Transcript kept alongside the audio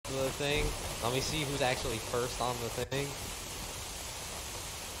thing. Let me see who's actually first on the thing.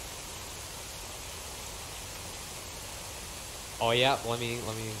 Oh yeah, let me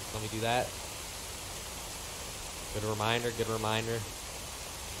do that. Good reminder, good reminder.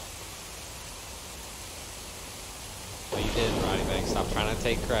 Oh, you did, RowdyBag. Stop trying to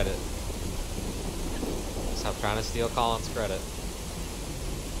take credit. Stop trying to steal Colin's credit.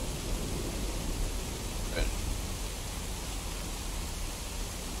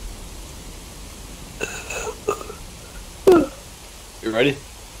 You ready?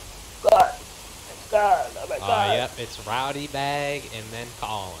 God. Oh my God. Yep, it's RowdyBag and then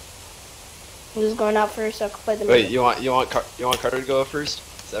Colin. Who's going out first? So I can play the Wait, music. you want Carter to go up first?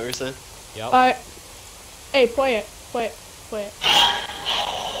 Is that what you're saying? Yep. Alright. Hey, play it. Play it. Play it.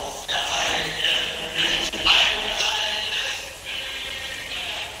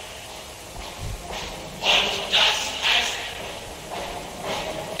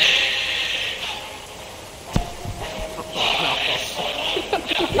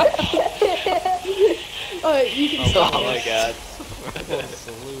 Alright, you can Oh my God.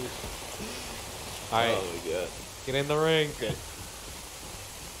 Salute. Alright. Oh my God. Get in the ring. Okay.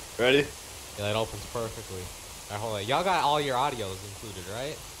 Ready? Yeah, that opens perfectly. Alright, hold on. Y'all got all your audios included,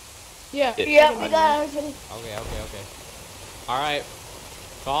 right? Yeah. Yeah, we got everything. Okay. Alright.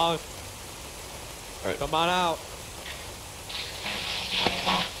 Colin. Alright. Come on out.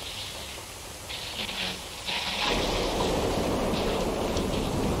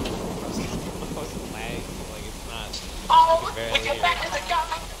 Oh, we get back to the gun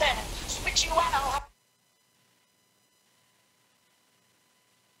then. Switch you out.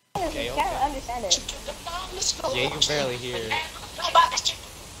 Okay, I can't understand it. Yeah, you can barely hear it.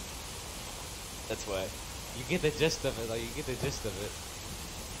 That's why. You get the gist of it, like, you get the gist of it.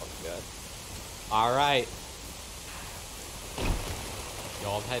 Oh my God. Alright.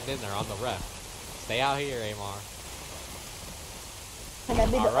 Yo, I'm heading in there on the ref. Stay out here, Amar. Can I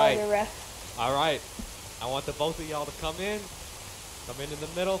be the Alright. other ref? Alright. I want the both of y'all to come in. Come in the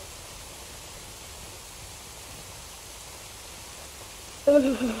middle.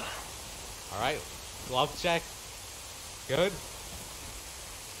 Alright. Glove check. Good.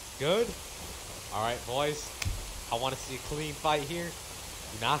 Good. Alright, boys. I want to see a clean fight here.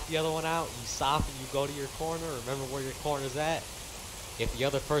 You knock the other one out. You stop and you go to your corner. Remember where your corner's at. If the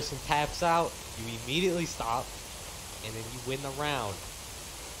other person taps out, you immediately stop. And then you win the round.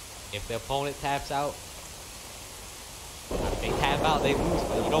 If the opponent taps out, they tap out, they lose,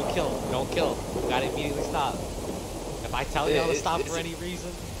 but you don't kill them. You don't kill them. You gotta immediately stop. If I tell y'all to stop for any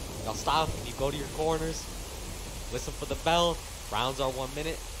reason, y'all stop. You go to your corners. Listen for the bell. Rounds are 1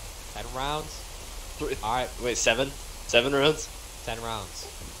 minute. 10 rounds. Alright. Wait, 7? 7 rounds? 10 rounds.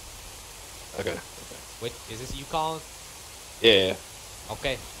 Okay. Wait, is this you, Colin? Yeah.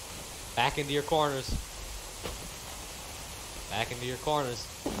 Okay. Back into your corners. Back into your corners.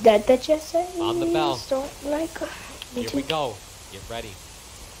 That just said On the bell. Don't like Here we go. Get ready.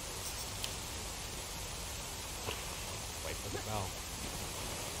 Wait for the bell.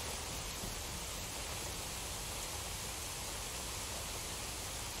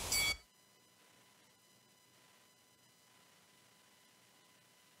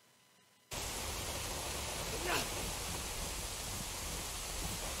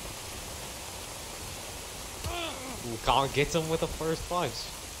 Ooh, Colin gets him with the first punch.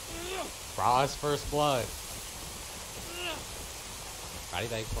 Draw his first blood.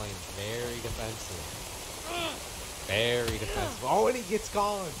 RowdyBag playing very defensive. Very defensive. Oh, and he gets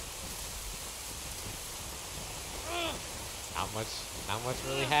Colin. Not much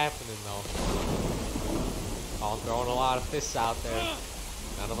really happening though. Colin throwing a lot of fists out there.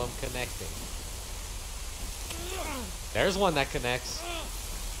 None of them connecting. There's one that connects.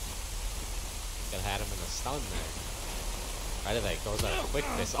 Could have had him in a stun there. RowdyBag throws out a quick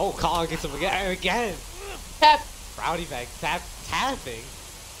fist. Oh, Colin gets him again. Tap. RowdyBag tapping.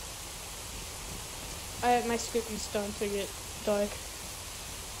 My scripting's starting to get dark.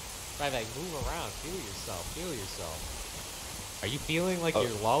 RowdyBag, move around. Feel yourself. Are you feeling like you're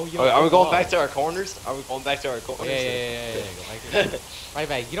low? You Are we look going low. back to our corners? Are we going back to our corners? Yeah. Go back to your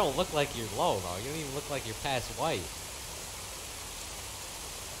RowdyBag, you don't look like you're low though. You don't even look like you're past white.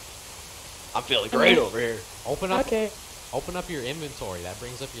 I'm feeling great over here. Open up. Okay. Open up your inventory. That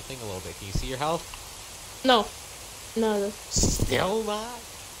brings up your thing a little bit. Can you see your health? No. No. Still not.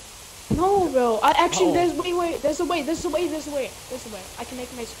 No, bro. Actually, Oh. there's a way. I can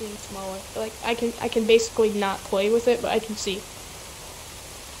make my screen smaller. Like I can basically not play with it, but I can see.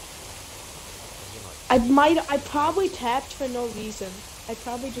 I probably tapped for no reason. I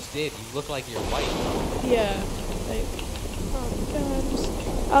probably just You did. You look like you're white. yeah. Like, oh my god.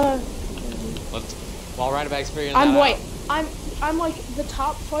 Let's, while RowdyBag's figuring that I'm out, white. I'm like the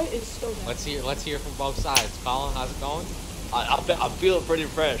top part is still there. let's hear from both sides. Colin, how's it going? I'm feeling pretty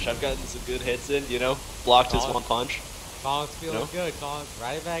fresh. I've gotten some good hits in, you know. Blocked his Colin? one punch. Colin's feeling No? good. Colin,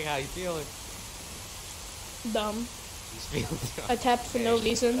 RowdyBag, how you feeling? Dumb. He's feeling I tapped for no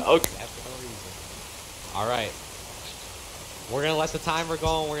reason. Okay. That's for no reason. All right. We're gonna let the timer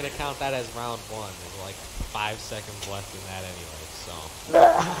go, and we're gonna count that as round one. There's like 5 seconds left in that anyway. So.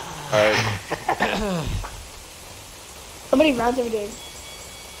 Alright. How many rounds are we doing?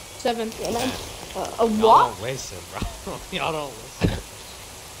 7. And Man, a y'all what? don't listen, bro. Y'all don't listen.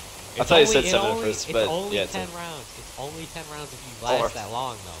 I thought you said It's 7 at only- first, but it's only yeah, 10 10. rounds. It's only 10 rounds if you Four. last that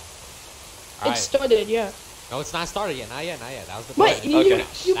long, though. It All right. started, yeah. No, it's not started yet. Not yet. Not yet. That was the Wait, button. you Okay. That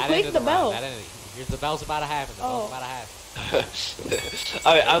clicked ended the round. bell. That ended. Here's the bell's about to happen. The bell's Oh. about to happen.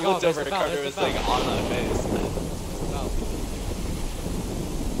 I you go, looked there's over the to bell, Carter there's and was the like bell. on my face. There's the bell.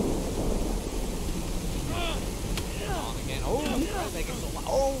 On again. Oh, RowdyBag gets a lot.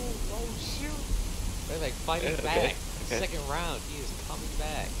 Oh, shoot. RowdyBag fighting Yeah, okay, back. okay. Second round. He is coming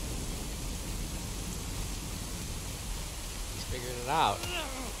back. He's figuring it out.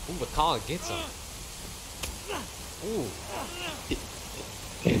 Ooh, but Colin gets him. Ooh.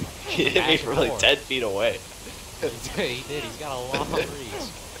 He hit me from like 10 feet away. He did. He's got a long reach.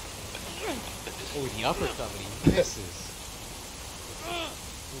 Oh, the uppercut, but he misses.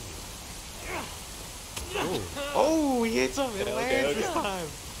 Ooh. Oh, he hits him. It Okay, lands okay. this time.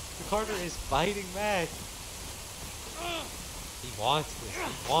 Carter is fighting back. He wants this.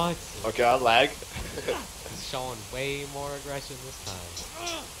 He wants it. Okay, I'll lag. He's showing way more aggression this time.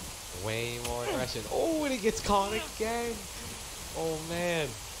 Way more aggression. Oh, and he gets caught again. Oh, man.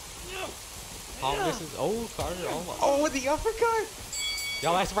 Colin misses. Oh, Carter. Oh, with the uppercut.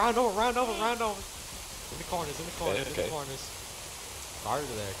 Yo, that's round over, round over, round over. In the corners, in the corners, in the Okay. corners. Carter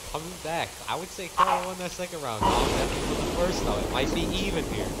there, coming back. I would say Carter won that second round. Colin definitely won the first, though. It might be even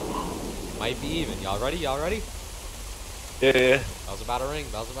here. Might be even. Y'all ready? Y'all ready? Yeah. Bell's about to ring.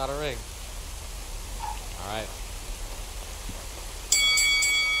 Bell's about to ring. All right.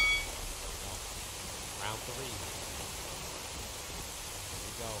 Round 3. Here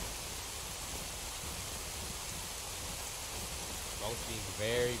we go. Both being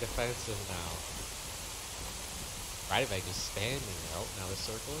very defensive now. RowdyBag just standing there. Oh, now they're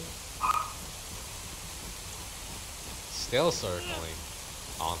circling. Still circling.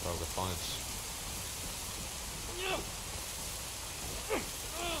 On throws a punch.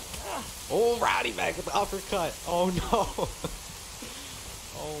 Oh, RowdyBag with the uppercut. Oh no.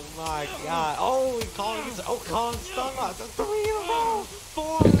 Oh my god. Oh, Colin gets. Oh, Colin stung us. 3 in a row.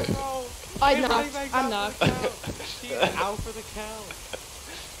 4 in a row. I'm And knocked. RowdyBag's I'm out knocked. for the count. He's out for the count.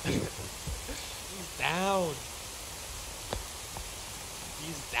 He's down.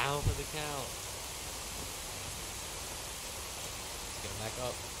 He's down for the count. Let's get him back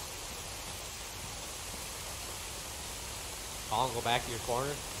up. Colin, go back to your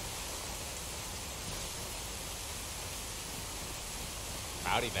corner.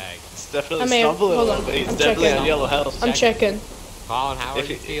 RowdyBag. It's definitely I may have- stumbling hold a on, little bit. He's I'm definitely checking. on yellow health. I'm checking. Colin, how are If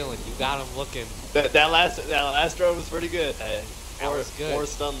you you- feeling? You got him looking. That last round was pretty good. That was good. More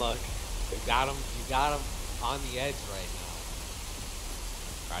stun luck. You got him on the edge right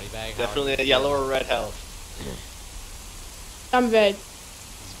now. RowdyBag. Definitely a yellow or red health. I'm red.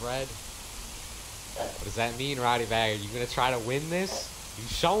 He's red. What does that mean, RowdyBag? Are you gonna try to win this?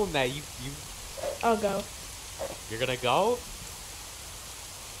 You've shown that I'll go. you're gonna go.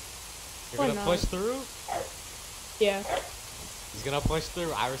 You're Why gonna not? push through. Yeah. He's gonna push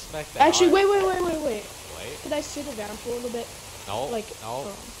through. I respect that. Actually, Alright. wait. Wait. Could I sit it down for a little bit? No. Like, No.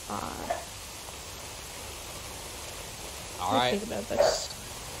 I'll All right. think about this.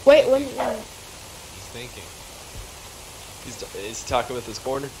 Wait, when? He's thinking. He's talking with his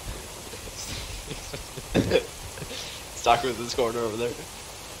corner. He's talking with his corner over there.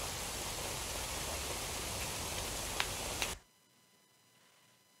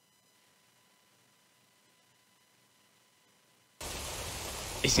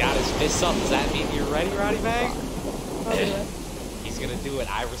 He's got his fists up. Does that mean you're ready, RowdyBag? I'll do it. He's gonna do it.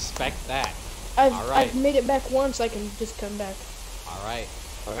 I respect that. I've Alright. made it back once. I can just come back. All right.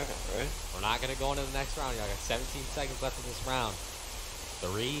 Alright. We're not gonna go into the next round. Y'all got 17 seconds left in this round.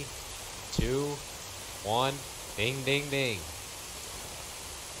 3, 2, 1. Ding, ding, ding.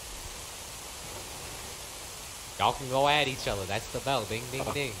 Y'all can go at each other. That's the bell. Ding, ding,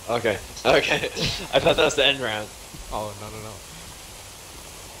 ding. Okay. I thought that was the end round. Oh, no.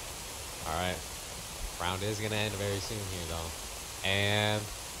 All right. Round is gonna end very soon here, though. And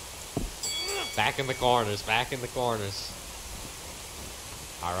back in the corners.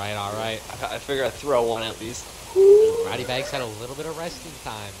 All right, all right. I figure I'd throw one at least. RowdyBag's had a little bit of resting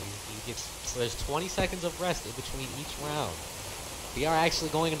time. He gets, so there's 20 seconds of rest in between each round. We are actually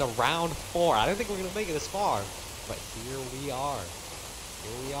going into round 4. I don't think we're going to make it this far, but here we are.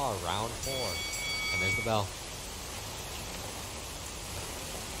 Here we are, round 4. And there's the bell.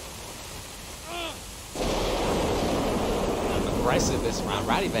 Aggressive this round.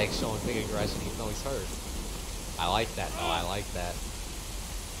 RowdyBag's showing big aggression even though he's hurt. I like that though, I like that.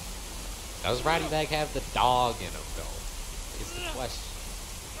 Does RowdyBag have the dog in him though? Is the question.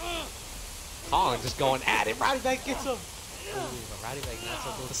 Colin just going at it. RowdyBag gets him. Ooh, but RowdyBag not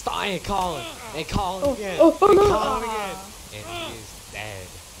so good. Stein and Colin. And Colin again. And Colin again. And he is dead.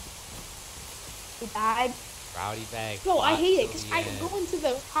 He died. RowdyBag. No, I hate it fought because till I the end. go into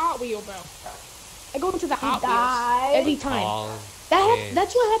the Hot Wheel, bro. I go into the Hot died. Wheels every time. Colin wins.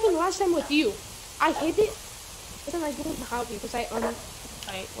 That's what happened last time with you. I hit it, but then I go into the Hot Wheel because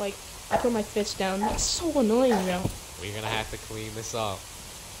I put my fist down. That's so annoying, bro. We're gonna have to clean this up.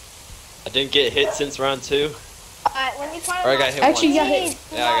 I didn't get hit since round 2. Alright, when you find Or I got hit Actually, once. yeah, hit.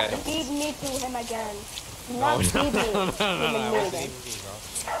 do Yeah, I not got hit. feed me to him again. Do No, not no, feed me. no, that Even wasn't me even me, bro.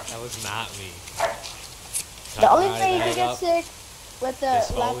 That was not me. The only RowdyBag thing you get up. sick with the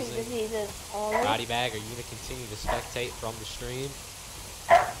laughing Disposing. disease is only. RowdyBag, are you gonna continue to spectate from the stream?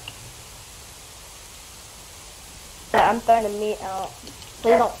 I'm throwing the meat out.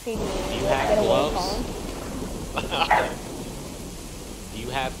 Please don't feed me. Do you Let's have get away, gloves? Colin. Do you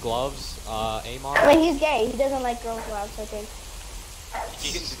have gloves, Amar? I mean, he's gay. He doesn't like girls' gloves, I think.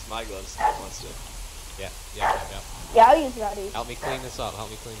 He can use my gloves if he wants to. Yeah, yeah, yeah. Yeah, I'll use Rowdy. Help me clean this up. Help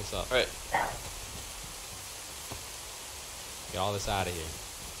me clean this up. Alright. Get all this out of here.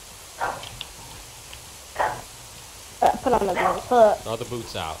 Put on the gloves. Put. Throw the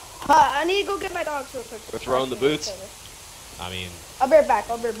boots out. I need to go get my dogs real quick. We're throwing the boots? I mean, I'll be right back.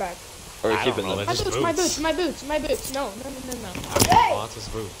 I'll be right back. Or are we I don't keeping know, them? they're just My boots. boots. No. He wants his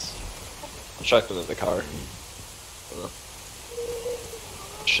boots. I'll chuck them in the car.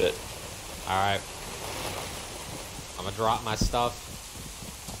 Shit. Alright. I'm gonna drop my stuff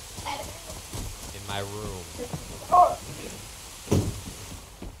in my room.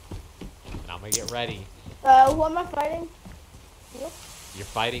 And I'm gonna get ready. Who am I fighting? You? You're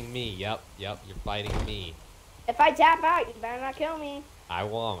fighting me. Yep, you're fighting me. If I tap out, you better not kill me. I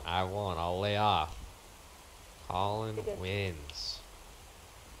won't. I'll lay off. Colin wins.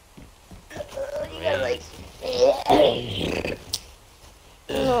 You gotta like.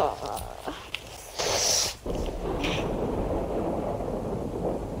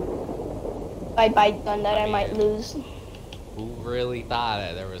 If I bite on that, I might lose. Who really thought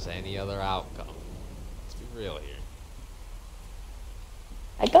that there was any other outcome? Let's be real here.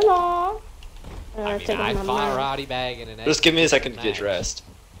 I don't know. I mean, I fought RowdyBag in an Just give me a second to match. get dressed.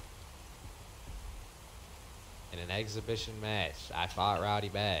 In an exhibition match, I fought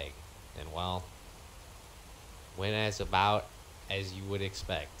RowdyBag, and well, went as about as you would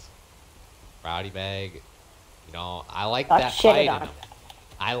expect. RowdyBag, you know, I liked Got that shitted fight in on. him.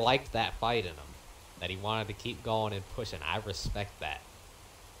 I liked that fight in him. That he wanted to keep going and pushing. I respect that.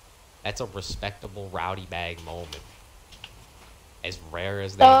 That's a respectable RowdyBag moment. As rare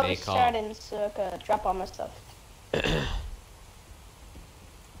as they may come. Starting to drop all my stuff.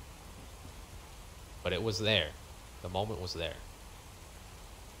 But it was there. The moment was there.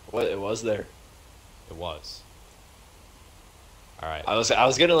 What? It was there. It was. Alright. I was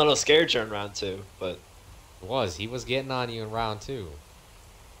getting a little scared during round 2, but It was. He was getting on you in round 2.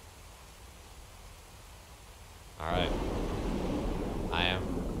 Alright. I am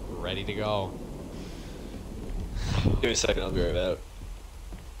ready to go. give me a second. I'll be right back.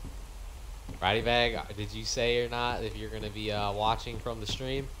 RowdyBag, did you say or not if you're going to be watching from the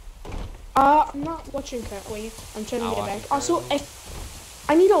stream? I'm not watching currently. I'm trying to Not get watching back. Also, currently? if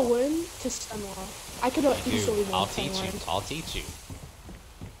I need a win to stun wall. I could have Dude, easily won I'll stun teach you. wall. I'll teach you.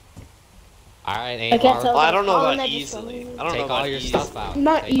 Alright, can't Amar, tell. Well, I don't know Colin, about I just easily. wanted- I don't know take about all your easy. stuff out.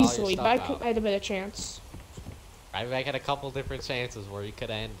 Not Take all your easily, but stuff I out. could. I had a better chance. RowdyBag had a couple different chances where he could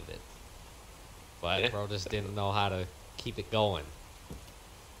have ended it. But Yeah. bro just didn't know how to keep it going.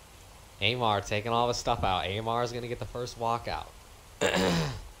 Amar taking all his stuff out. Amar's going to get the first walkout. Alright.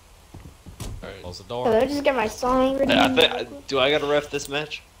 Close the So door. let me just get my song ready. Do I gotta ref this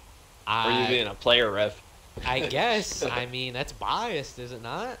match? Or are you being a player ref? I guess. I mean, that's biased, is it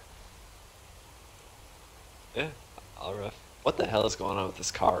not? Yeah, I'll ref. What the hell is going on with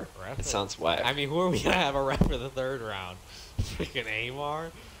this car? Ref It sounds whack. I mean, who are we going to have a ref for the third round? Freaking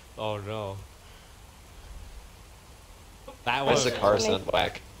Amar? Oh, no. That Why was does the car sound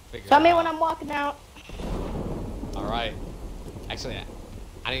whack? Tell me when I'm walking out. Alright. Actually,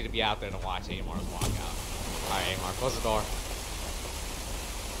 I need to be out there to watch Amar's walk out. Alright, Amar, close the door.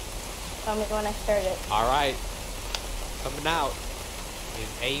 Tell me when I start it. Alright. Coming out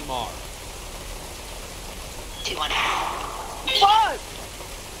is Amar. 2-1. What?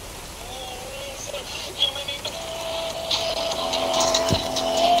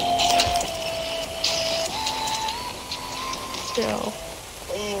 Still.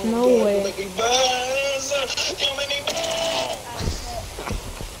 No way.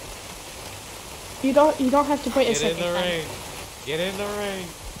 You don't have to put a Get in second the time. ring. Get in the ring.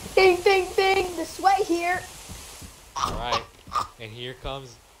 Ding, ding, ding. The sweat here. Alright. And here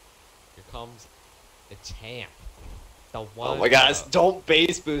comes the champ. The one. Oh my guys, don't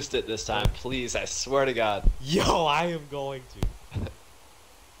base boost it this time, please. I swear to God. Yo, I am going to.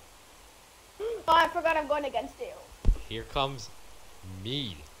 Oh, I forgot I'm going against you. Here comes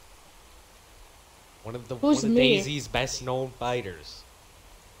me. One of Who's me? Dayz's best known fighters.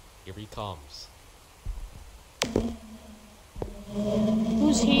 Here he comes.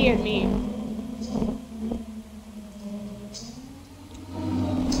 Who's he and me?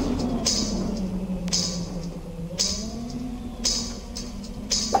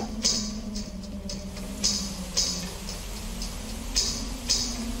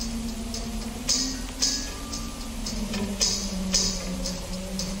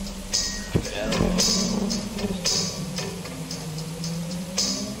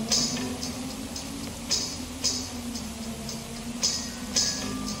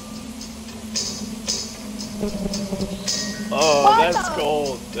 Oh, What that's the-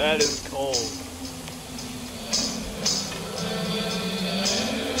 cold. That is cold.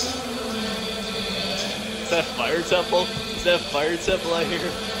 Is that fire temple? Is that fire temple I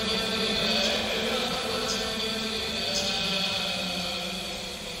hear?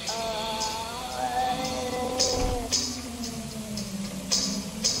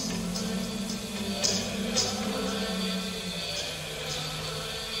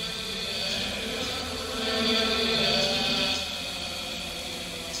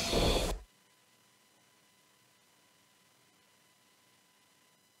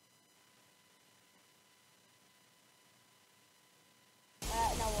 Now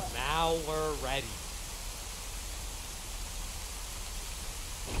what? Now we're ready.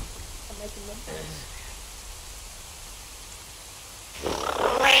 I'm making the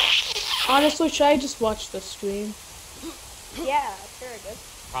Honestly, should I just watch the stream? Yeah, sure, good.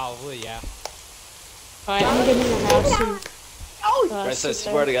 Probably, yeah. Alright, I'm getting in the house and Oh, Bryce, I sit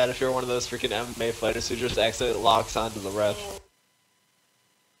swear to God, if you're one of those freaking MMA fighters who just accidentally locks onto the ref.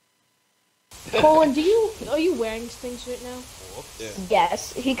 there. Colin, are you wearing things right now? Whoops. Yeah.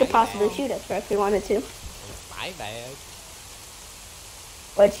 yes, he could possibly shoot us if he wanted to. My bad.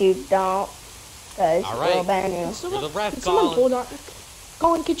 But you don't, because All right. we'll ban you. You're the ref, Can someone Colin. hold on?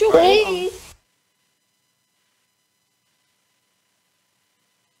 Colin, could you Please.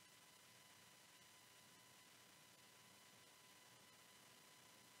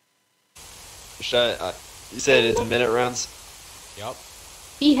 You said it's minute rounds? Yup.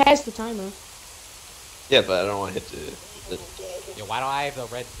 He has the timer. Yeah, but I don't want to hit the Yo, why do I have the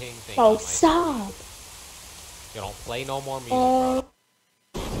red ping thing Oh, on my stop. screen? You don't play no more music, bro.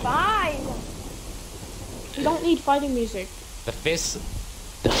 Fine. You don't need fighting music. The fist,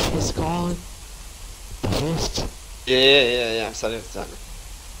 Colin. The fist. Yeah, I'm setting up the timer.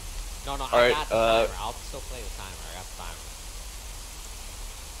 No, I Alright, got the timer. I'll still play the timer. I got the timer.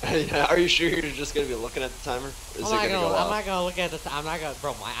 Yeah, are you sure you're just gonna be looking at the timer? Or is it gonna go I'm off? not gonna look at the. I'm not gonna,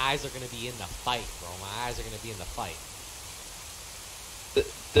 bro. My eyes are gonna be in the fight, bro. My eyes are gonna be in the fight.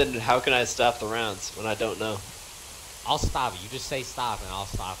 Then how can I stop the rounds when I don't know? I'll stop it. You just say stop, and I'll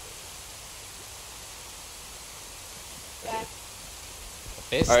stop it. Okay. The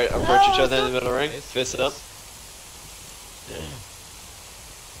fist. Alright, approach each other in the middle ring. Fist, Fist it up.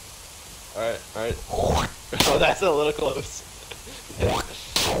 Alright. Oh, that's a little close.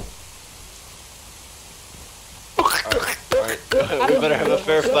 Alright. We better have a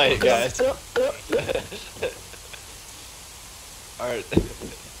fair fight, guys. Alright.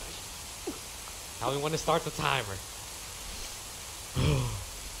 Tell me when to start the timer.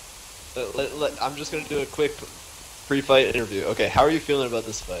 I'm just gonna do a quick pre-fight interview. Okay, how are you feeling about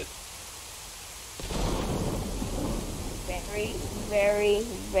this fight? Very, very,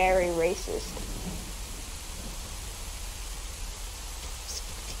 very racist.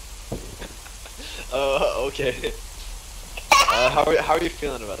 Oh, okay. How are you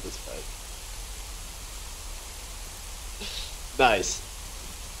feeling about this fight? Nice.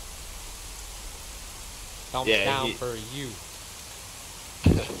 Thumbs Yeah, down he- for you.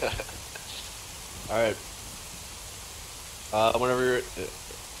 Alright. Whenever you're...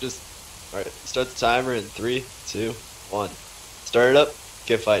 Just all right. Start the timer in 3, 2, 1. Start it up.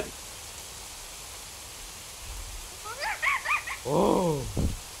 Get fighting. Oh.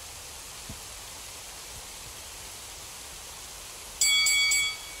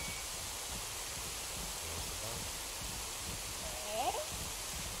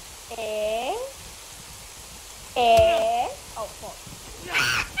 Oh, fuck.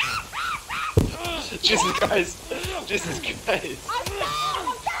 Jesus Christ! Jesus Christ! I'm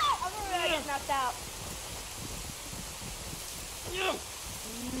down! I'm gonna get knocked out.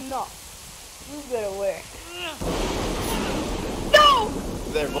 No. You better work. No!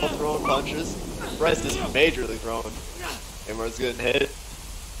 They're both throwing punches. Bryce is majorly throwing. Amar's getting hit.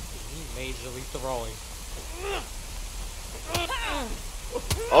 He's majorly throwing.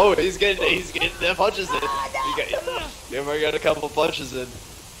 Oh, he's getting the punches in. Amar got a couple punches in.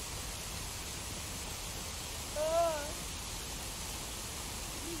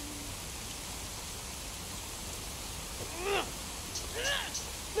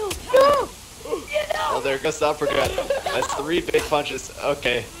 Oh, there goes the uppercut. That's 3 big punches.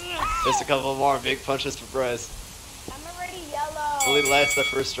 Okay. Just a couple more big punches for Bryce. I'm already yellow. Only lasts the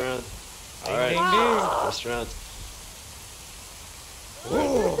first round. Alright. Ding, ding, ding. First round.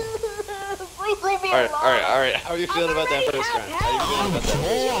 Please leave me alone. Alright. How are you feeling about that first round? How are you feeling about that first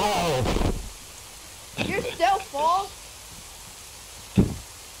round? You're still full.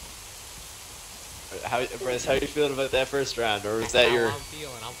 Bryce, how are you feeling about that first round? Or is that That's your... how I'm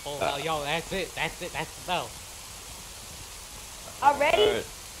feeling. I'm full. Yo, that's it. That's the bell. Already? Alright.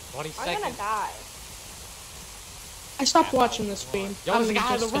 20 I'm seconds. gonna die. I stopped watching the stream. Yo, there's a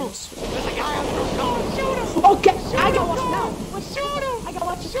guy on the roof. There's a guy on the roof. Go, shoot him. Okay, I gotta watch now. Shoot him. I gotta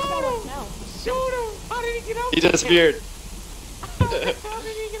watch this. I gotta watch now. Shoot him. How did he get up He disappeared. How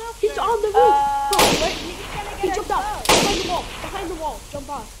did he get up He's there? on the roof. He He jumped off. Behind the wall. Behind the wall. Jump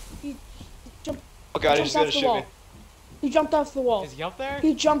off. He jumped. Oh god, he's jumped gonna off the shoot wall. me. He jumped off the wall. Is he up there?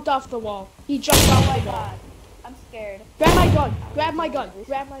 He jumped off the wall. He jumped off Oh my the wall. god. I'm scared. Grab my gun. Grab my gun.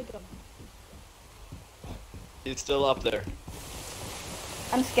 Grab my gun. He's still up there.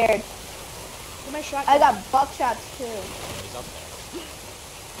 I'm scared. Get my shot. I got buckshots too. He's up there.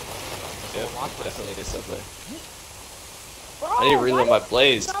 Yep, Watch this. definitely is up there. Bro, I need to reload why my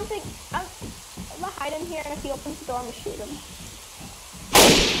blaze. Something. I'm gonna hide in here, and if he opens the door, I'm gonna shoot him.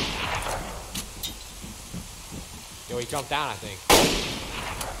 Yo, he jumped down, I think.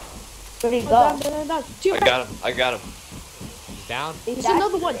 Where'd he Oh, go? down. Two I got him. He's down. There's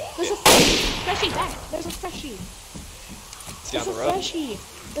another one. There's a freshie back. There's a freshie. Is he There's on a the road? freshie.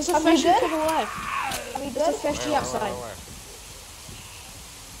 There's a Are we freshie good? to the left. Are we There's a good? freshie outside. Where?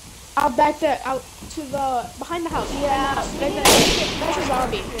 Out back there. Out to the behind the house. Yeah. Behind the house. There's a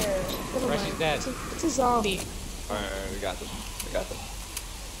zombie. Here. Never Freshie's mind. dead. It's a zombie. Alright, we got them. We got them.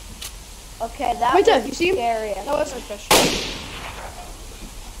 Okay, that Right there, was you see him? scary. That was a freshie.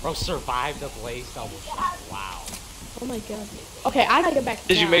 Bro survived a blaze double shot. Wow. Oh my god. Okay, I gotta get back.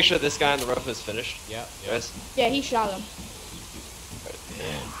 Did you now. make sure this guy on the roof is finished? Yep. Yes. Yeah, he shot him.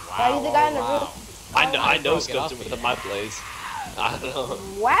 Why is the guy on the roof? I know Bro, get up scoped him with here. my blaze. I don't know.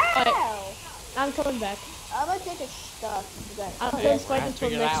 Wow. I'm coming back. I'm gonna take a stuff. I don't Hey, think it's we're like gonna until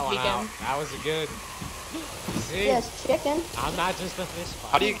figure next that one weekend. out. That was a good. See? Yes, chicken. I'm not just a fish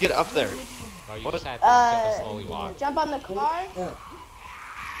fight. How do you get up there? Bro, you What? just have to slowly walk. Jump on the car. What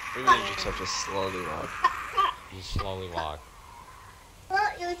do you mean you just have to slowly walk? You just slowly walk.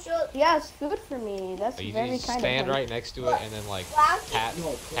 Yes, food for me. That's You very just kind stand of him. right next to it and then like tap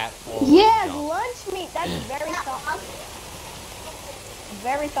forward. Yes, jump. lunch meat. That's very thoughtful.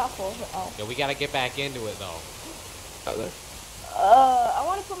 Very thoughtful. Oh. Yo, we gotta get back into it though. Out there. I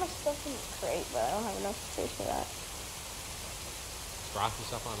want to put my stuff in the crate, but I don't have enough space for that. Drop your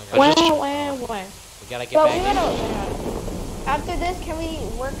stuff on the Where, ground. where? We gotta get But back we into gotta. it. After this, can we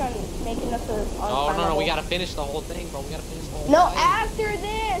work on making us a? No, we gotta finish the whole thing, bro. We gotta finish the whole No, thing. after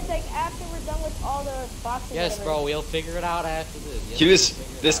this, like after we're done with all the boxing. Yes, whatever. bro, we'll figure it out after this. Yes, He we'll was. figure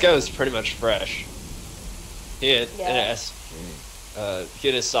it This out. guy was pretty much fresh. He had Yeah. an S. He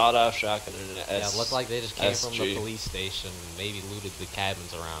had a sawed-off shotgun and an Yeah, S. it looked like they just came from the SG. police station and maybe looted the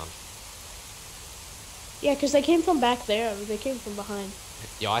cabins around. Yeah, because they came from back there. They came from behind.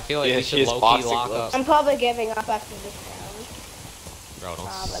 Yo, I feel like Yeah, we he should has low-key boxing lock gloves. up. I'm probably giving up after this round. Bro, don't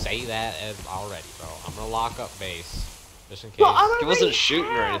Probably. say that already, bro. I'm gonna lock up base. Just in case. Well, I'm He wasn't already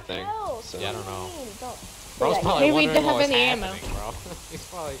shooting or half anything, health. so- Yeah, I don't know. Don't Bro's say that. probably Maybe we wondering don't what have was any ammo. happening, bro. He's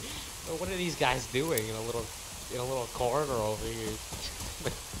probably, "Bro, what are these guys doing in a little corner over here?"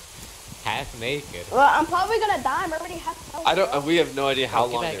 half naked. Well, I'm probably gonna die. I'm already half health. I don't. bro. We have no idea how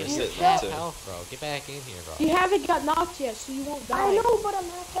Get long back they were in sitting here. Half there. health, bro. Get back in here, bro. You haven't got knocked yet, so you won't die. I know, but I'm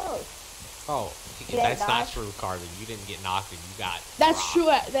half health. Oh, Yeah, that's not die. true, Carly. You didn't get knocked and you got That's rocked. true.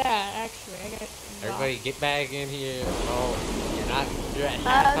 That actually, I got. Everybody get back in here, bro. You're at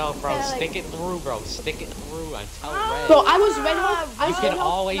half health, bro. yeah, like- Stick it through, bro. Stick it through until red. Bro, I was red health. I You was can red health,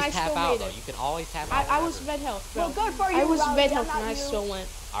 always and I tap still out, made bro. it. You can always tap out. I was whenever. red health, bro. Well, good for you, I was Rowdy, red I'm health not and I you. still went.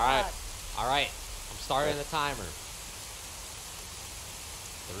 Alright. Alright. I'm starting the timer.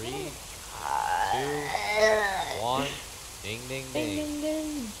 3, 2, 1. Ding, ding, Ding, ding. ding,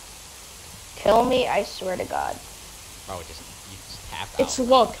 ding. Kill me, I swear to God. Bro, you just tap out. It's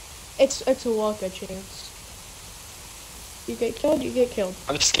luck. It's a luck, a chance. You get killed, you get killed.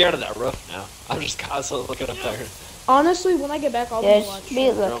 I'm scared of that roof now. I'm just constantly looking up there. Honestly, when I get back, I'll Yeah, be watch. be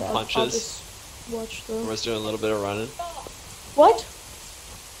Throwing looking. I'll punches. just watch the. We're doing a little bit of running. What?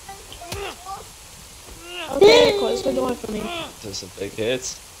 Okay, close the door for me. There's some big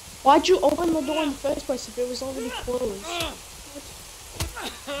hits. Why'd you open the door in the first place if it was already closed?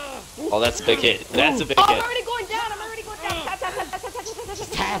 Oh, that's a big hit. That's a big Oh, I'm hit. already going down. I'm already going down. Tap, tap, tap, tap, tap, tap, tap, tap,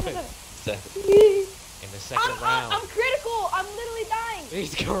 Tap tap, it. tap. In the second round. I'm critical. I'm literally dying.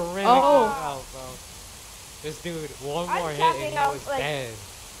 He's critical Oh. out, bro. This dude, one I'm more hit tapping and he out, was like- dead.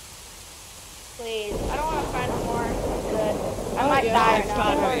 Please. I don't want to fight no more. I'm good. I Oh, might yeah. die It's right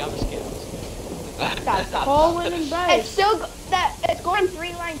not now. really, I'm just kidding. Stop, stop. Colin and It's Bryce. still it's going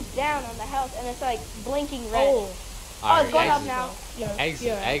 3 lines down on the health, and it's like blinking red. Oh, Alright, it's going up exit. now. yeah. Exit,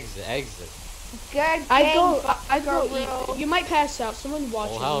 yeah. exit, exit. Good. I dang, go. fuck, I go. bro. You might pass out. Someone watch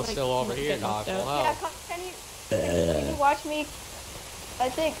Full it. health You still might- over you here, might dog. get Full knocked out. health. Yeah, can you watch me? I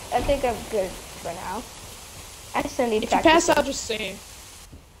think I'm good for now. I still need If you practice. pass out, just say.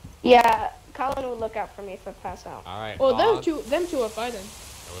 Yeah, Colin will look out for me if I pass out. Alright, Well, dog. them two are fighting.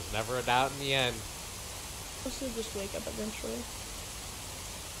 There was never a doubt in the end. Let's just wake up eventually.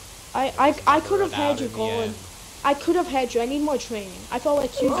 I could have had you, Colin. I could have had you. I need more training. I felt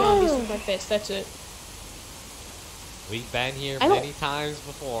like two zombies with my fist. That's it. We've been here I don't- many times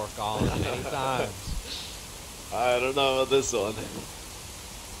before, Colin. Many times. I don't know about this one.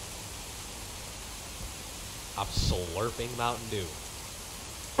 I'm slurping Mountain Dew.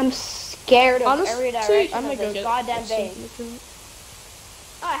 I'm scared of Honestly, every direction I'm of gonna go this get goddamn some base. nutrient.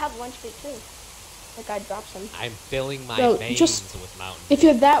 Oh, I have lunch meat too. Like I dropped some. I'm filling my Yo, veins just- with Mountain Dew. If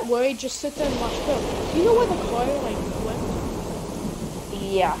you're that worried, just sit there and watch. Go. Do you know where the car like went?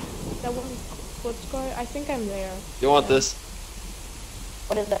 Yeah. That one flipped car? I think I'm there. You want this?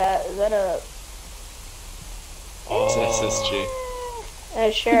 What is that? Is that a? It's SSG.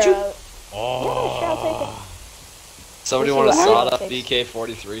 Sure. Could you- Yeah, sure. I'll take it. Somebody This want a is what sawed Aaron up takes.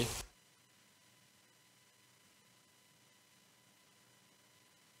 BK-43?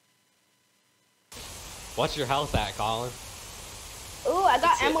 What's your health at, Colin? Ooh, I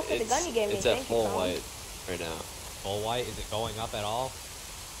got It's ammo at- for the gun you gave me. It's at Thank full you, Colin. white right now. Full white? Is it going up at all?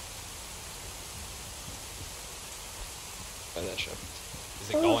 By that show. Is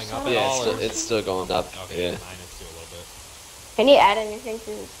it going up at Yeah, all? or- it's still going up. Okay, Yeah. mine is too a little bit. Can you add anything to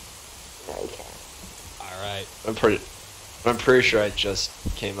this? No, you can't. Alright. I'm pretty sure I just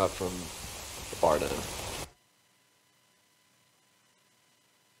came up from the bar down.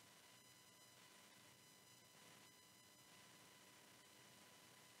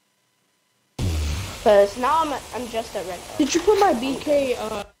 Cause now I'm just at red health. Did you put my BK?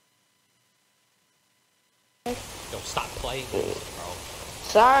 Don't stop playing music, bro.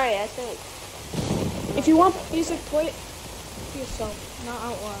 Sorry, I think. If you want music, play it for yourself, not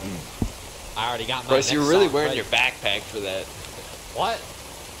out loud. I already got my Bryce, you were next really song wearing ready. your backpack for that. What?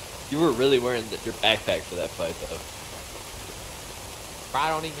 You were really wearing your backpack for that fight, though. Bro, I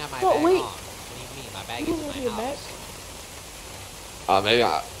don't even have my Oh, bag wait. on. What do you mean? My bag You is don't have in your my back? Maybe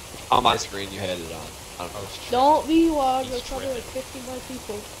on my screen you had it on. I don't know. Oh, it's true. Don't vlog. He's There's probably like tripping. 50 more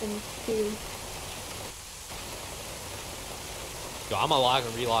people in queue. Yo, I'm gonna log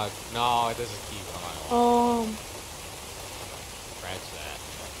and relog. No, it doesn't keep. I'm not gonna log. Scratch that.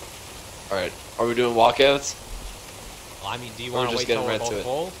 Alright, are we doing walkouts? Well, I mean, do you Or want to just wait till getting we're right to both it?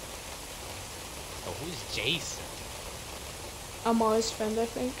 full? Oh, who's Jason? Amar's friend, I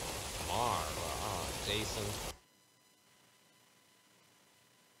think. Amar. Jason.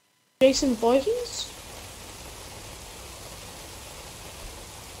 Jason Voorhees?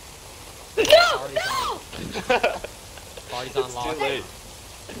 Party's on lock. Too late.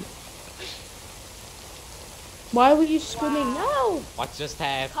 Why were you screaming no? What just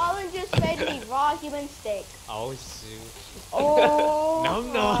happened? Colin just fed me raw human steak. Oh, shoot. Oh. No,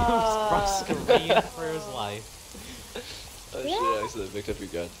 no. Bro screaming for his life. Oh shit, I accidentally picked up your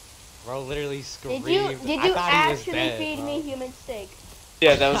gun. Bro literally screamed. Did you I thought he was actually dead, feed bro. me human steak?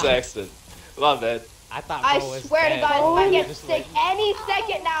 Yeah, that was an accident. My bad. I thought I bro was swear to dead, God, bro. if I You get just sick any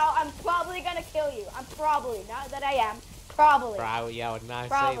second now, I'm probably gonna kill you. I'm probably, not that I am. Probably. Bro, I would not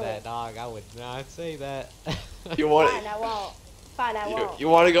Probably. say that, dog. I would not say that. You want Fine, I won't. Fine, I won't. You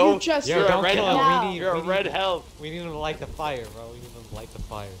want to go? You just- Yo, You're a don't red kill him. health. No. You're a red health. We need him to light the fire, bro. We need him to light the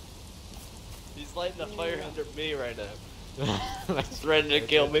fire. He's lighting the fire under me right now. That's He's ready to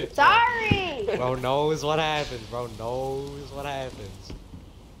kill me. Sorry! Bro knows what happens. Bro knows what happens.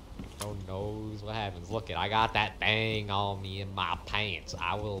 Bro knows what happens. Look it, I got that thing on me in my pants.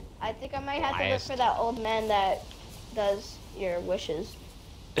 I will. I think I might have to look Blast. for that old man that does your wishes.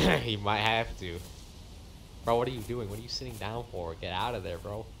 He might have to. Bro, what are you doing? What are you sitting down for? Get out of there,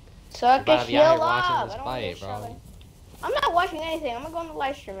 bro. So I You're about can to be heal out here up. watching I this don't want to fight, get bro. shot. I'm not watching anything. I'm gonna go on the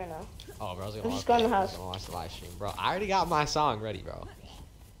live stream right now. Oh, bro, I was I'm gonna just watch, going to the house. gonna watch the live stream, bro. I already got my song ready, bro.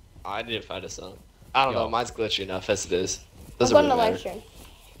 I need to find a song. I don't Yo. know. Mine's glitchy enough as it is. I'm Doesn't going to really the live matter.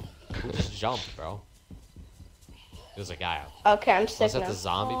 stream. Who just jumped, bro? There's a guy out. Okay, I'm sick Was that now. the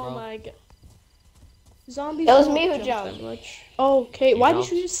zombie, Oh bro? my god. Zombies. It was don't me who jump jumped. that much. Okay, why jumped?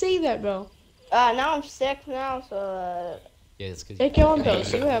 did you just say that, bro? Now I'm sick now, so Yeah, it's because Take your own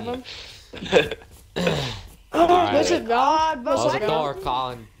pills. You have them. Alright. Was it Val? bro, Was Was it it Thor, Val?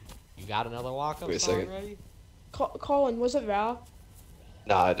 Colin? You got another walk-up Wait a song second. ready? Colin, was it Val?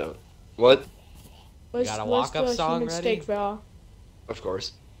 No, I don't. What? Was, got a was walk-up the song human ready? steak Val? Of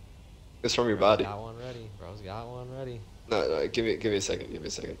course. It's from your Bro's body. got one ready. Bro's got one ready. No, give me a second. Give me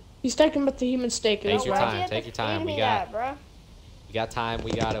a second. He's talking about the human steak. Take That's your right. time, take your time, we got- bro. We got time.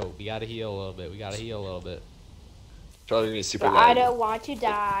 We gotta heal a little bit. We gotta heal a little bit. Probably gonna be super But I loud. don't want to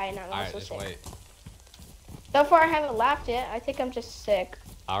die, and I'm All right, also just sick. wait. So far, I haven't laughed yet. I think I'm just sick.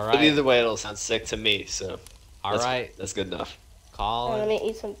 All But right. either way, it'll sound sick to me. So. All that's, right. That's good enough. Let Colin, me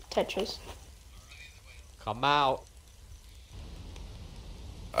eat some Tetris. come out.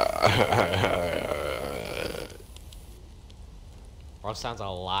 Bro sounds a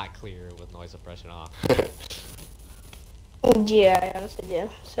lot clearer with noise suppression off. Yeah, I honestly do.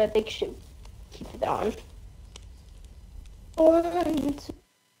 So I think you should keep it on. One, two.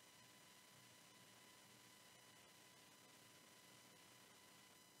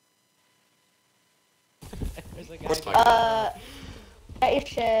 There's a Where's guy. my- Get your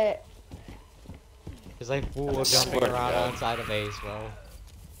shit. There's like fool I jumping swear to around God. outside of base, bro.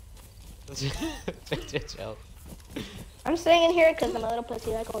 Chill. I'm staying in here because I'm a little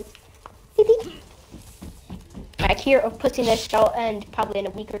pussy. Like always. My cure of pussiness shall end probably in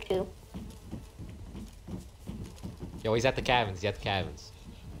a week or two. Yo, he's at the cabins. He's at the cabins.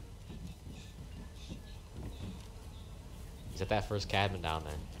 He's at that first cabin down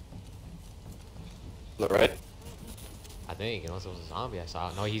there. Look right. I think, unless it was a zombie I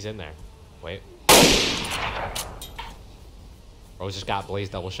saw. No, he's in there. Wait. Bro just got Blaze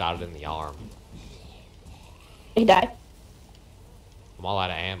double shotted in the arm. He died. I'm all out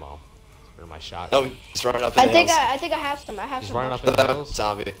of ammo. For my shot. Oh, he's running up. In I the think hills. I think I have some. I have He's some. running up in the hills.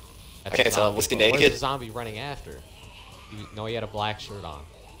 Zombie. That's I a can't tell. zombie, Was he bro. Where's naked? the zombie running after? No, he had a black shirt on.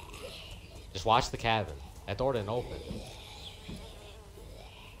 Just watch the cabin. That door didn't open.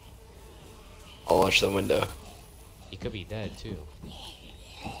 I'll watch the window. He could be dead too.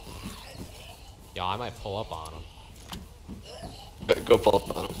 Yo, I might pull up on him. Go pull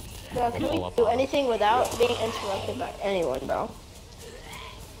up on him. Bro, can Pull we up do on him. anything without being interrupted by anyone, bro?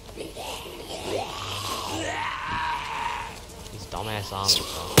 These dumbass zombies,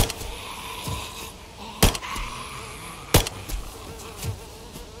 bro.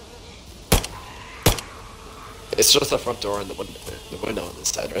 It's just the front door and the window on this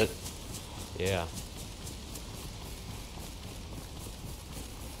side, right? Yeah.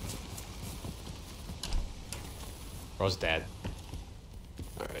 Bro's dead.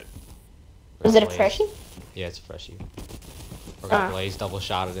 Alright. Is it a Blaze. freshie? Yeah, it's a freshie. Bro got Ah. Blaze double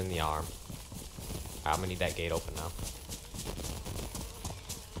shotted in the arm. I'm gonna need that gate open now.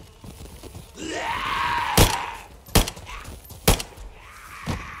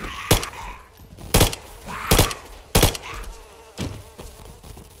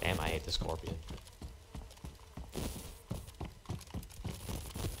 Damn, I hate the scorpion.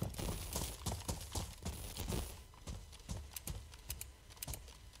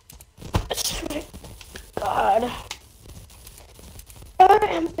 God.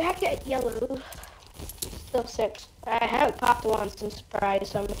 I'm back at yellow. Still 6. I haven't popped one since surprise,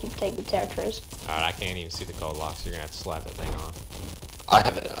 so I'm gonna keep taking Tetris. Alright, I can't even see the code lock, so you're gonna have to slap that thing on. I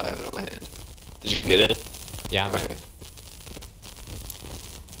have it on my hand. Did you get it? Yeah, I'm Okay.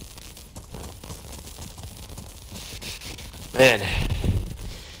 Man.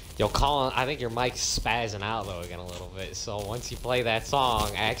 Yo, Colin, I think your mic's spazzing out though again a little bit. So once you play that song,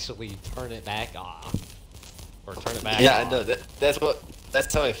 actually turn it back off. Or turn it back Yeah, on. I know.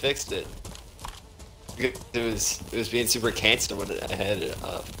 That's how I fixed it. It was being super cancer when I had it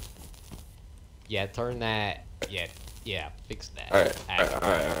up. Yeah, turn that. Yeah, fix that.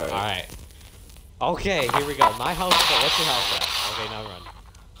 Alright. Okay, here we go. My house. What's your house at? Okay, now run.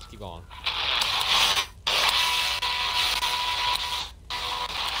 Keep going.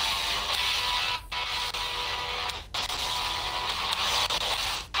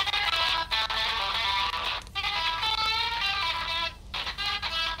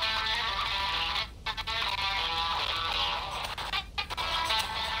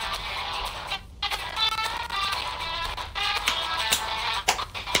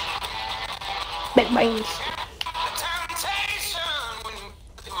 Big brains.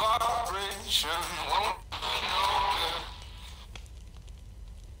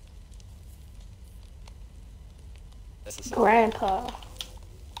 Grandpa.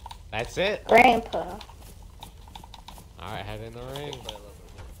 That's it. Grandpa. Alright, head in the ring.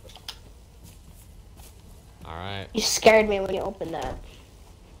 Alright. You scared me when you opened that.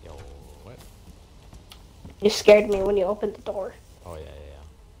 Yo, what? You scared me when you opened the door. Oh, yeah.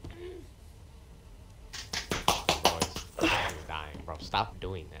 Boys, dying, bro. Stop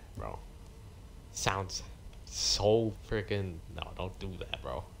doing that, bro. Sounds so freaking... No, don't do that,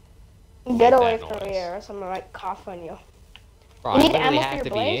 bro. Get away that from noise. here, or else I'm gonna like cough on you. Bro, You I need literally ammo for have your to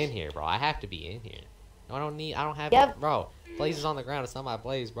blaze? be in here, bro. I have to be in here. No, I don't have... Yep. Bro, blaze is on the ground. It's not my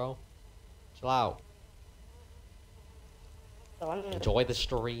blaze, bro. Chill out. So Enjoy the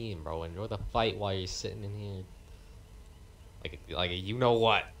stream, bro. Enjoy the fight while you're sitting in here. Like a you know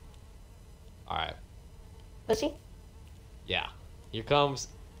what. Alright. Pussy? Yeah. Here comes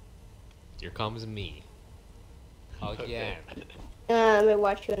me. Again. Let me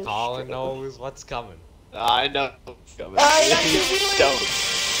watch you in the Colin stream. knows what's coming. I know. It's coming. Don't.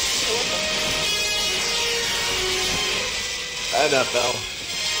 NFL.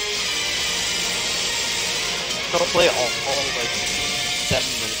 Don't play all like 7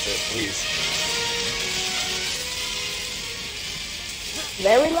 minutes, please.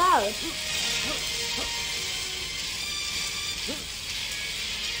 Very loud.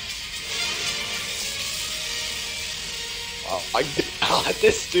 Oh my god,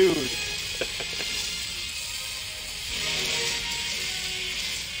 this dude.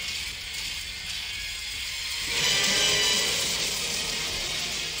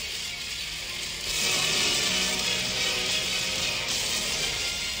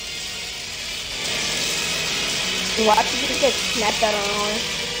 Watch you get snapped out on arm.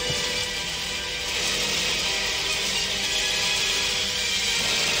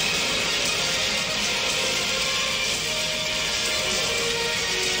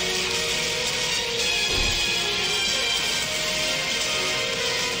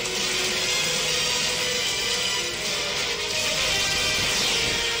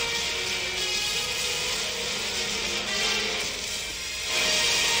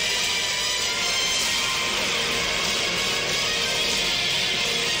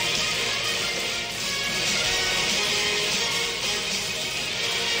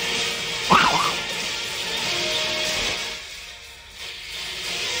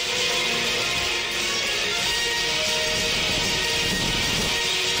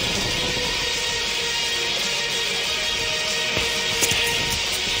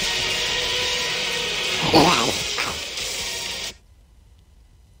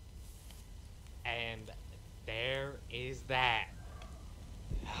 And there is that.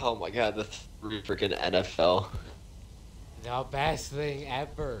 Oh my god, the freaking NFL. The best thing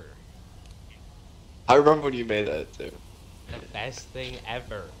ever. I remember when you made that too. The best thing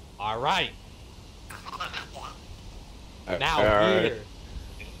ever. Alright. Now Alright. here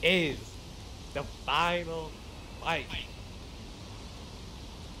is the final fight.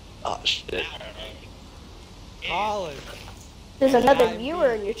 Oh shit. Colin. There's another I viewer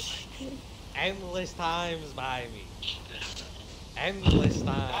mean- in your stream. Endless times by me. Endless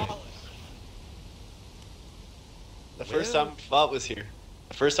times. The first time we fought was here.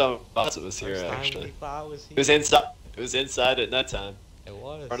 The first time we fought was here First time we actually. thought was It was here. inside. It was inside at that time. It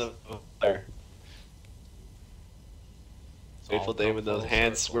was. In front of the fire. It's all Fateful day come when those full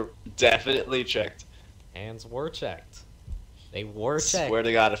hands circle. were definitely checked. Hands were checked. They were checked. Swear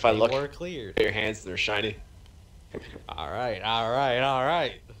to God, if I they look were cleared. at your hands, they're shiny. Alright.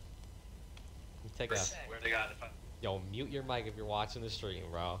 Take a... Swear to God, if I... Yo, mute your mic if you're watching the stream,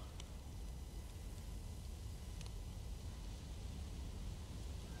 bro.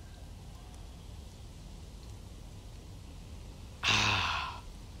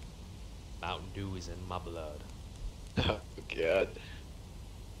 Mountain Dew is in my blood. Oh God.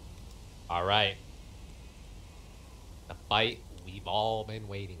 All right. The fight we've all been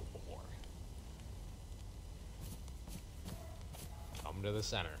waiting for. Come to the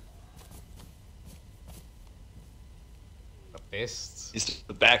center. The fists He's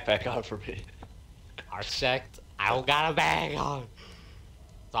the backpack on for me. are checked. I don't got a bag on.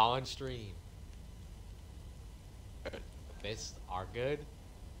 It's all on stream. The fists are good.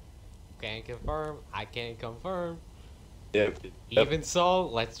 Can't confirm. I can't confirm. Yep. Even so,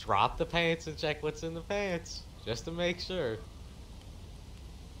 let's drop the pants and check what's in the pants. Just to make sure.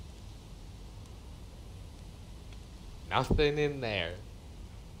 Nothing in there.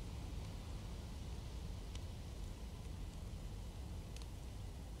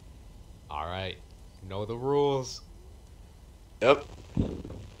 Alright. Know the rules. Yep.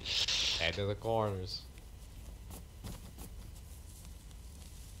 Head to the corners.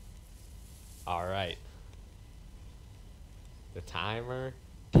 Alright. The timer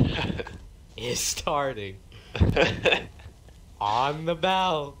is starting. On the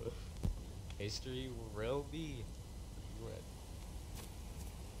bell. History will be read.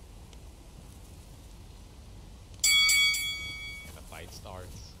 And the fight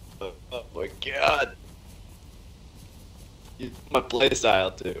starts. Oh my God. You my play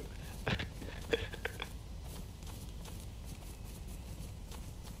style too.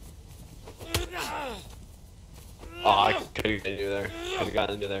 Oh, I could have gotten you there. Could have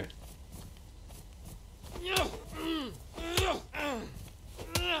gotten into there.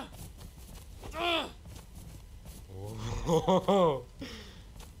 Whoa.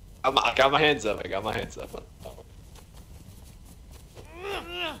 I got my hands up. I got my hands up.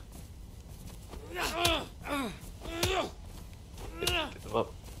 Get them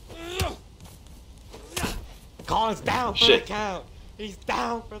up. Colin's down for Shit. the count. He's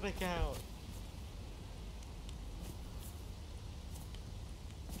down for the count.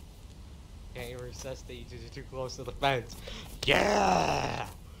 Can't resuscitate you. You're too close to the fence. Yeah.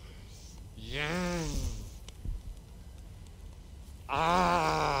 Yeah.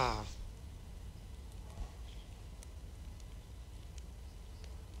 Ah.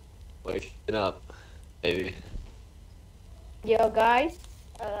 Waking up, baby. Yo, guys.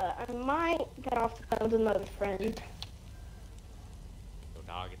 I might get off the phone with another friend. Oh,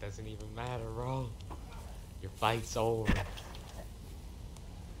 dog, it doesn't even matter, bro. Your fight's over.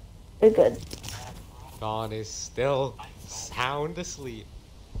 We're good. Colin is still sound asleep.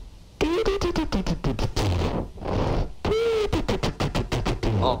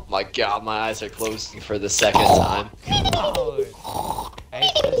 Oh my God, my eyes are closing for the second time. Colin. Hey,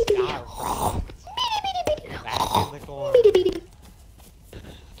 just got rocked. Back in the corner.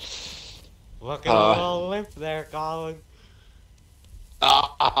 Looking a little limp there, Colin. No,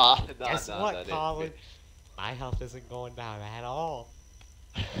 Guess no, what, that ain't Colin? me. My health isn't going down at all.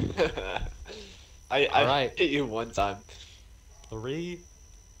 I Alright. hit you one time. 3,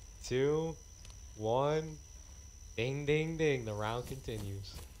 2, 1. Ding, ding, ding. The round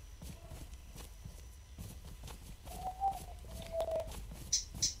continues.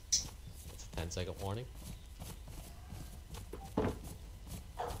 It's a 10-second warning.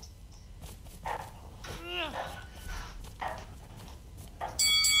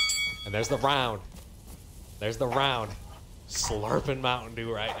 And there's the round. There's the round. Slurping Mountain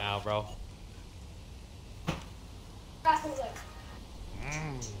Dew right now, bro.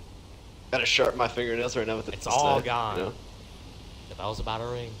 Gotta sharpen my fingernails right now with the It's all knife, gone. you know? The bell's about to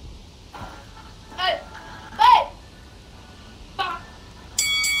ring. Hey! Hey!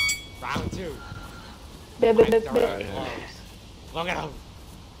 Round 2. Bip, bip, bip, Right bip. there, close. Look at him.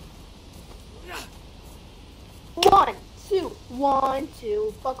 1, 2, 1,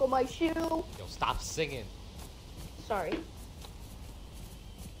 2. Buckle my shoe. Yo, stop singing. Sorry.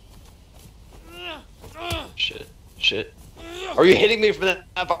 Shit. Shit. Are you hitting me from that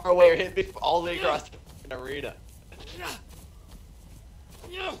far away or hitting me from all the way across the arena?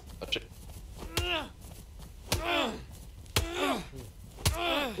 Oh, shit.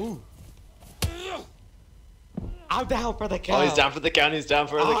 Ooh. I'm down for the count. Oh, he's down for the count. He's down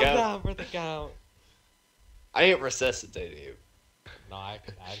for the I'm count. down for the count. I ain't resuscitating you. No, I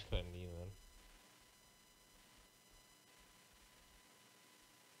couldn't even.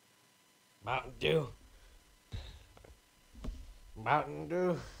 Mountain Dew. Mountain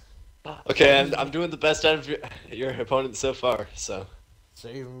Dew. Okay, I'm doing the best out of your opponent so far, so.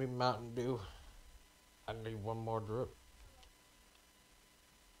 Save me, Mountain Dew. I need one more drip.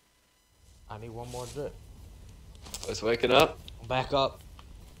 I need one more drip. Was waking up? Back up.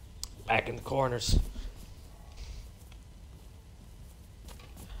 Back in the corners.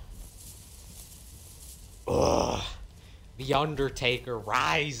 Ugh. The Undertaker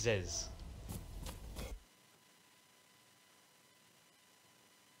rises.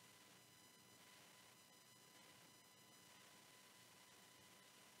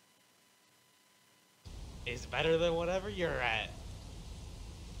 Is better than whatever you're at.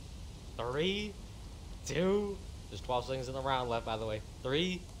 3, 2. There's 12 seconds in the round left, by the way.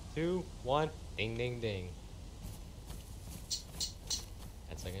 3, 2, 1. Ding, ding, ding.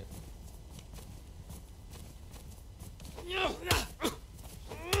 10 seconds.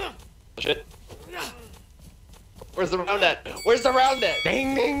 Shit. Where's the round at? Where's the round at?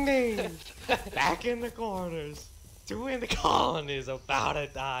 Ding, ding, ding. Back in the corners. 2 in the Colin is about to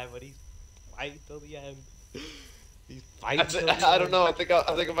die, but he's fighting till the end. He's fighting till the end. I don't know. I think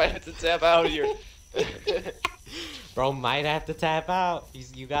I might have to tap out here. Bro might have to tap out.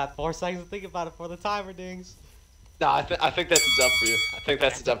 You got 4 seconds to think about it before the timer dings. No, I think that's a dub for you. I think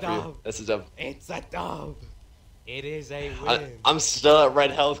that's a dub for you. That's a dub. It's a dub. It is a win. I'm still at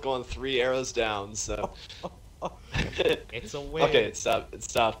red health, going 3 arrows down. So. It's a win. Okay, it stopped. It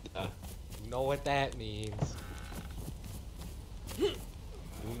stopped. You know what that means. You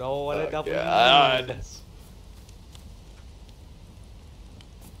know what a W means.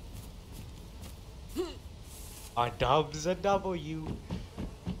 A dub's a W.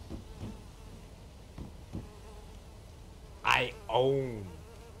 I own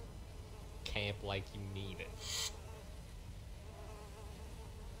camp like you need it.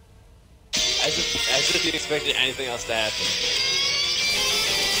 As if you expected anything else to happen.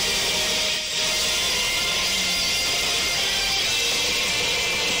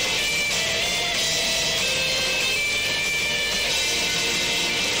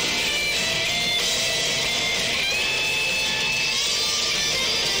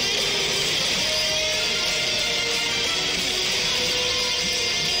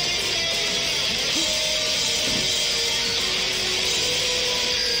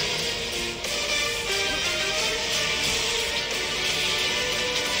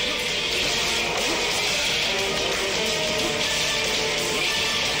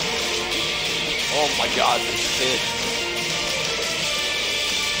 Oh my god, this kid.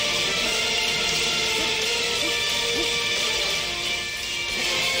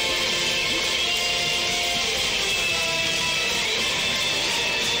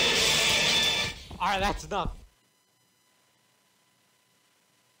 Alright, that's enough.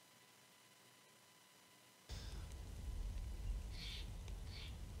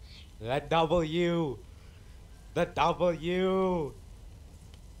 The W. The W.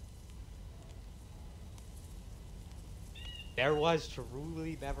 There was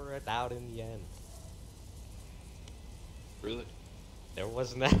truly never a doubt in the end. Really? There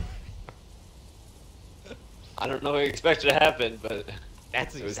was never. I don't know what you expected to happen, but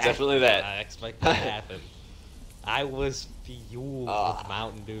That's it was exactly definitely what that. I expected to happen. I was fueled with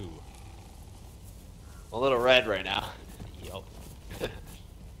Mountain Dew. I'm a little red right now. Yup.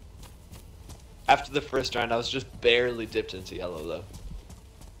 After the first round, I was just barely dipped into yellow, though.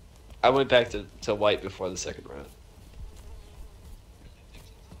 I went back to white before the second round.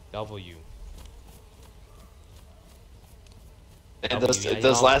 W. And W,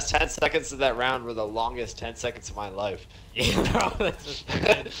 those last 10 seconds of that round were the longest 10 seconds of my life. Yeah, bro, that's just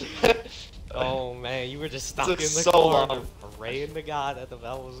oh man, you were just stuck in the so corner, long. praying to God that the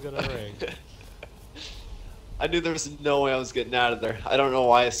bell was gonna ring. I knew there was no way I was getting out of there. I don't know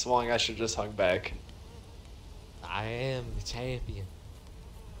why I swung. I should just hung back. I am the champion.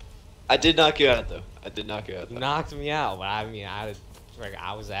 I did knock you out, though. I did knock you out, You though. knocked me out, but I mean, I'm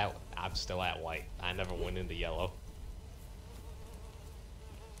still at white. I never went into yellow.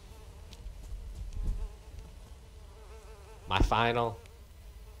 My final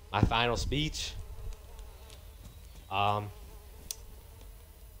speech. I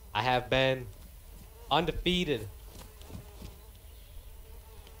have been undefeated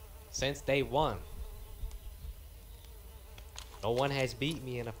since day one. No one has beat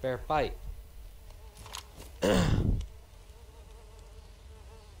me in a fair fight. And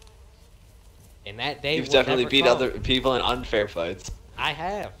that day You've will definitely never beat come. other people in unfair fights. I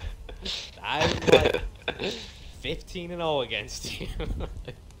have. I'm like 15-0 against you.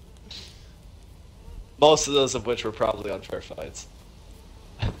 Most of those of which were probably unfair fights.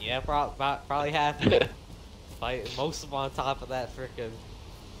 Yeah, probably half. Like most of them on top of that frickin'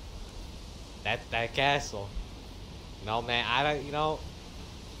 that castle. No man, I don't. You know.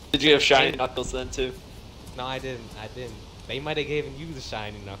 Did you have shiny knuckles then too? No, I didn't. They might have given you the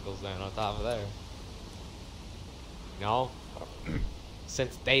shiny knuckles then on top of there. No.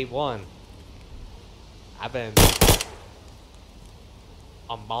 Since day one, I've been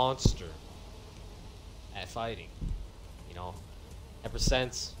a monster. at fighting. You know, ever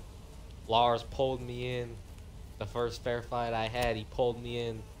since Lars pulled me in, the first fair fight I had, he pulled me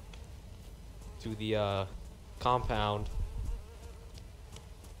in to the compound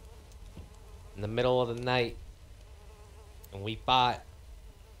in the middle of the night, and we fought.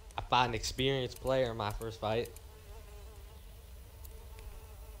 I fought an experienced player in my first fight.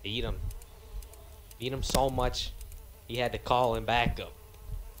 Beat him. Beat him so much, he had to call in backup.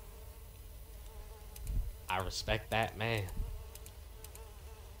 I respect that man.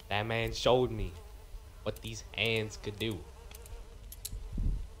 That man showed me what these hands could do.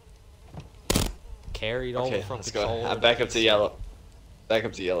 Carried over Okay, from let's go. controller I'm back to up to PC. yellow. Back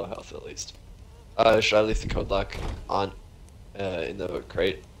up to yellow health at least. Should I leave the code lock on in the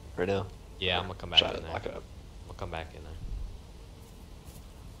crate right now? Yeah, I'm gonna come back Try in to there. lock it up. I'm gonna come back in there.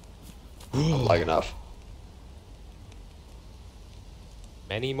 I'm lagging off.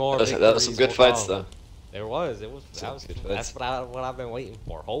 Many more. That was some victories good will fights come. though. There was. It was. Some good That's fights. what I've been waiting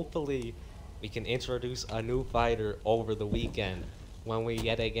for. Hopefully, we can introduce a new fighter over the weekend when we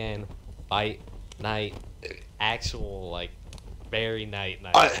yet again fight night, actual like very night.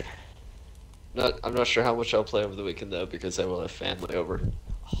 I'm not sure how much I'll play over the weekend though because I will have family over.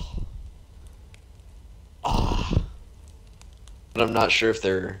 But I'm not sure if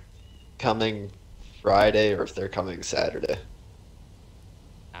they're coming Friday or if they're coming Saturday.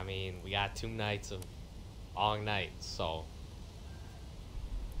 I mean, we got 2 nights of long nights, so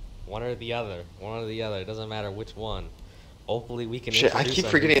one or the other. One or the other. It doesn't matter which one. Hopefully, we can. Shit, I introduce keep a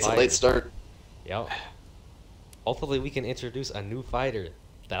new forgetting it's a fighter. late start. Yep. Hopefully, we can introduce a new fighter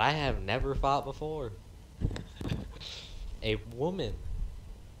that I have never fought before. A woman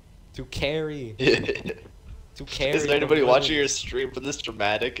to carry. To carry. Is there anybody watching your stream for this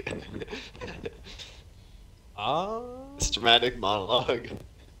dramatic? This dramatic monologue.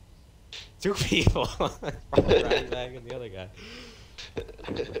 2 people. RowdyBag and the other guy.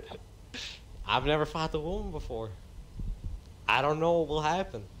 I've never fought the woman before. I don't know what will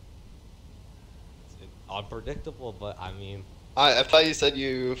happen. It's unpredictable, but I mean. I thought you said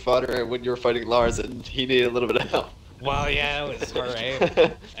you fought her when you were fighting Lars and he needed a little bit of help. Well, yeah, it was her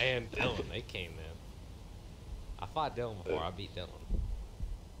and Dylan. They came in. I fought Dylan before. I beat Dylan.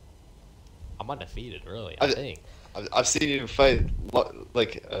 I'm undefeated, really. I think. I've seen you fight,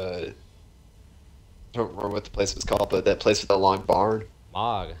 like, I don't remember what the place was called, but that place with the long barn.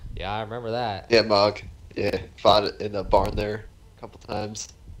 Mog. Yeah, I remember that. Yeah, Mog. Yeah, fought in a barn there a couple times.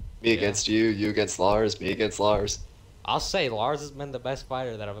 Me Yeah. against you, you against Lars, me against Lars. I'll say Lars has been the best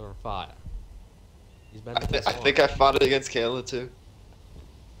fighter that I've ever fought. He's been the best I one. think I fought it against Kaleo too.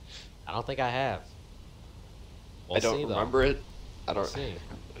 I don't think I have. We'll I don't see, though. remember it. I We'll don't. see.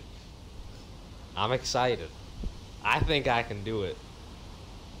 I'm excited. I think I can do it.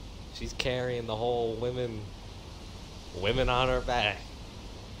 She's carrying the whole women on her back.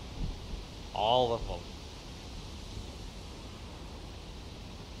 All of them.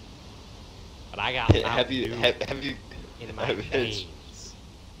 But I got Have you in my have you veins.